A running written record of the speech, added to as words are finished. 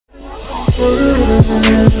Hi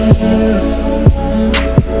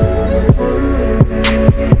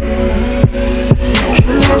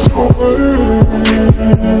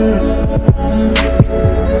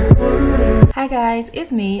guys,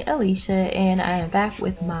 it's me, Alicia, and I am back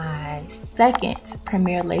with my second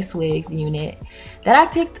Premier Lace Wigs unit that I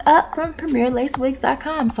picked up from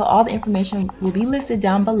PremierLaceWigs.com. So all the information will be listed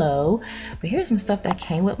down below. But here's some stuff that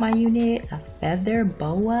came with my unit: a feather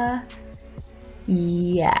boa.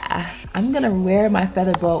 Yeah, I'm gonna wear my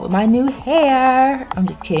feather boa with my new hair. I'm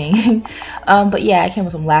just kidding. But yeah, it came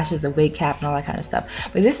with some lashes, a wig cap, and all that kind of stuff.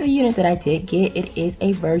 But this is a unit that I did get. It is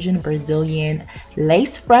a virgin Brazilian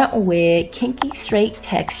lace front wig, kinky straight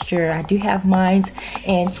texture. I do have mine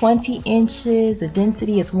in 20 inches. The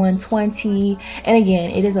density is 120. And again,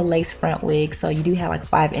 it is a lace front wig, so you do have like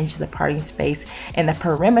 5 inches of parting space in the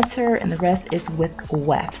perimeter, and the rest is with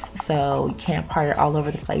wefts. So you can't part it all over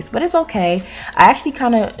the place, but it's okay. I actually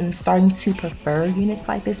kind of am starting to prefer units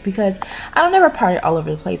like this because I don't ever part it all over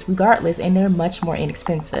the place regardless, and they're much more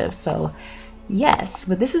inexpensive. So yes,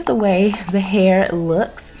 but this is the way the hair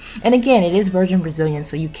looks. And again, it is virgin Brazilian,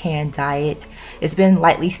 so you can dye it. It's been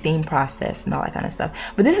lightly steam processed and all that kind of stuff.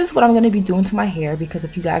 But this is what I'm going to be doing to my hair, because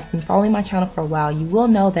if you guys have been following my channel for a while, you will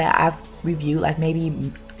know that I've reviewed like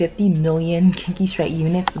maybe 50 million kinky straight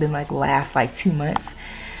units within like the last like 2 months.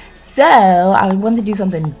 So I wanted to do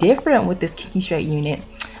something different with this kinky straight unit.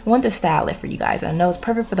 I want to style it for you guys. I know it's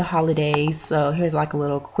perfect for the holidays, so here's like a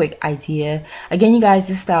little quick idea. Again, you guys,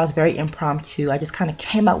 this style is very impromptu. I just kind of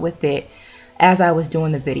came up with it as I was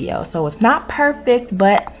doing the video. So it's not perfect,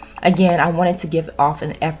 but again, I wanted to give off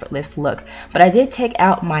an effortless look. But I did take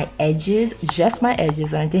out my edges, just my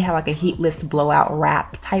edges, and I did have like a heatless blowout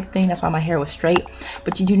wrap type thing. That's why my hair was straight.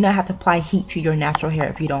 But you do not have to apply heat to your natural hair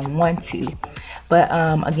if you don't want to. But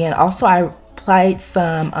again, also I applied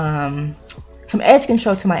some edge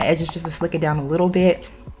control to my edges just to slick it down a little bit.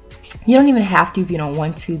 You don't even have to if you don't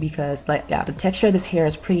want to, because like, yeah, the texture of this hair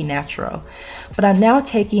is pretty natural. But I'm now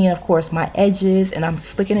taking, of course, my edges, and I'm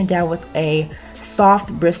slicking it down with a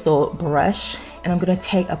soft bristle brush, and I'm gonna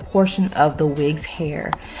take a portion of the wig's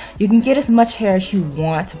hair. You can get as much hair as you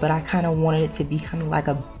want, but I kind of wanted it to be kind of like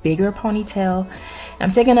a bigger ponytail. And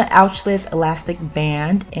I'm taking an ouchless elastic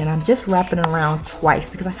band, and I'm just wrapping it around twice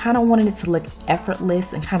because I kind of wanted it to look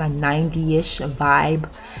effortless and kind of 90-ish vibe.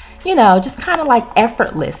 You know, just kind of like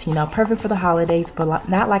effortless, you know, perfect for the holidays, but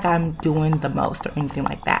not like I'm doing the most or anything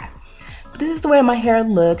like that. But this is the way my hair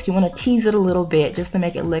looks. You want to tease it a little bit just to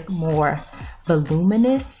make it look more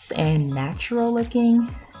voluminous and natural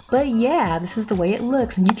looking. But yeah, this is the way it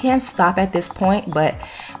looks, and you can't stop at this point, but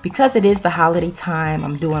because it is the holiday time,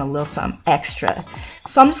 I'm doing a little something extra.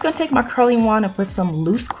 So I'm just gonna take my curling wand and put some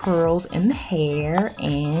loose curls in the hair,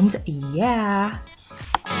 and yeah.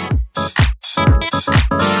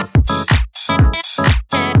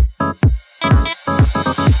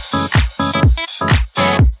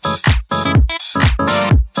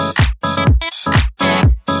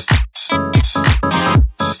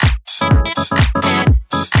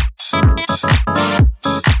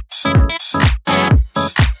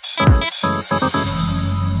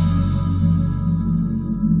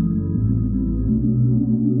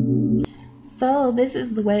 So this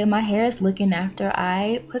is the way my hair is looking after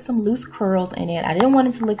I put some loose curls in it. I didn't want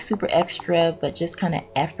it to look super extra, but just kind of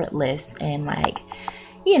effortless and like,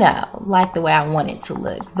 you know, like the way I want it to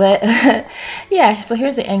look. But yeah, so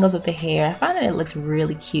here's the angles of the hair. I find that it looks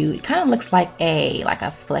really cute. It kind of looks like a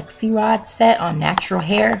flexi rod set on natural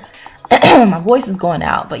hair. My voice is going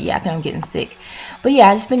out, but yeah, I think I'm getting sick. But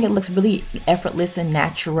yeah, I just think it looks really effortless and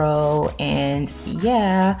natural, and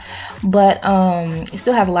yeah, but it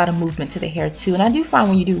still has a lot of movement to the hair too. And I do find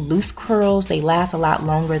when you do loose curls, they last a lot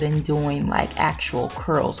longer than doing like actual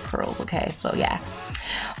curls, okay? So yeah.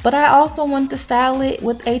 But I also want to style it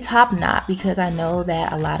with a top knot, because I know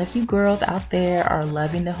that a lot of you girls out there are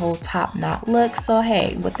loving the whole top knot look. So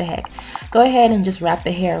hey, what the heck, go ahead and just wrap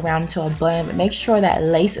the hair around into a bun, but make sure that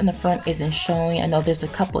lace in the front isn't showing. I know there's a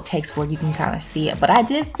couple of takes where you can kind of see it, but I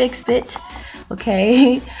did fix it.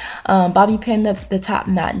 Okay, bobby pin the top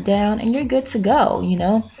knot down, and you're good to go. You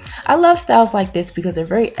know, I love styles like this because they're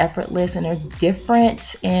very effortless and they're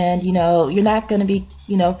different, and you know, you're not going to be,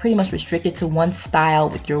 you know, pretty much restricted to one style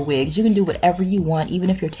with your wigs. You can do whatever you want, even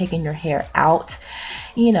if you're taking your hair out.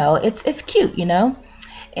 You know, it's cute, you know.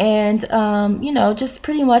 And you know, just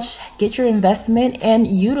pretty much get your investment and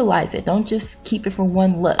utilize it. Don't just keep it for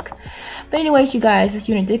one look. But anyways, you guys, this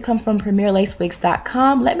unit did come from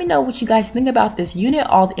PremierLaceWigs.com. Let me know what you guys think about this unit.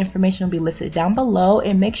 All the information will be listed down below,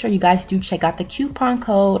 and make sure you guys do check out the coupon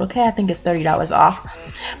code. Okay, I think it's $30 off.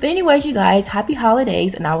 But anyways, you guys, happy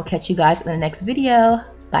holidays, and I will catch you guys in the next video.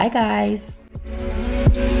 Bye guys.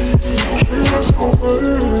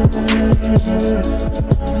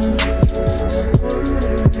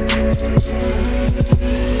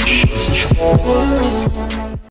 This is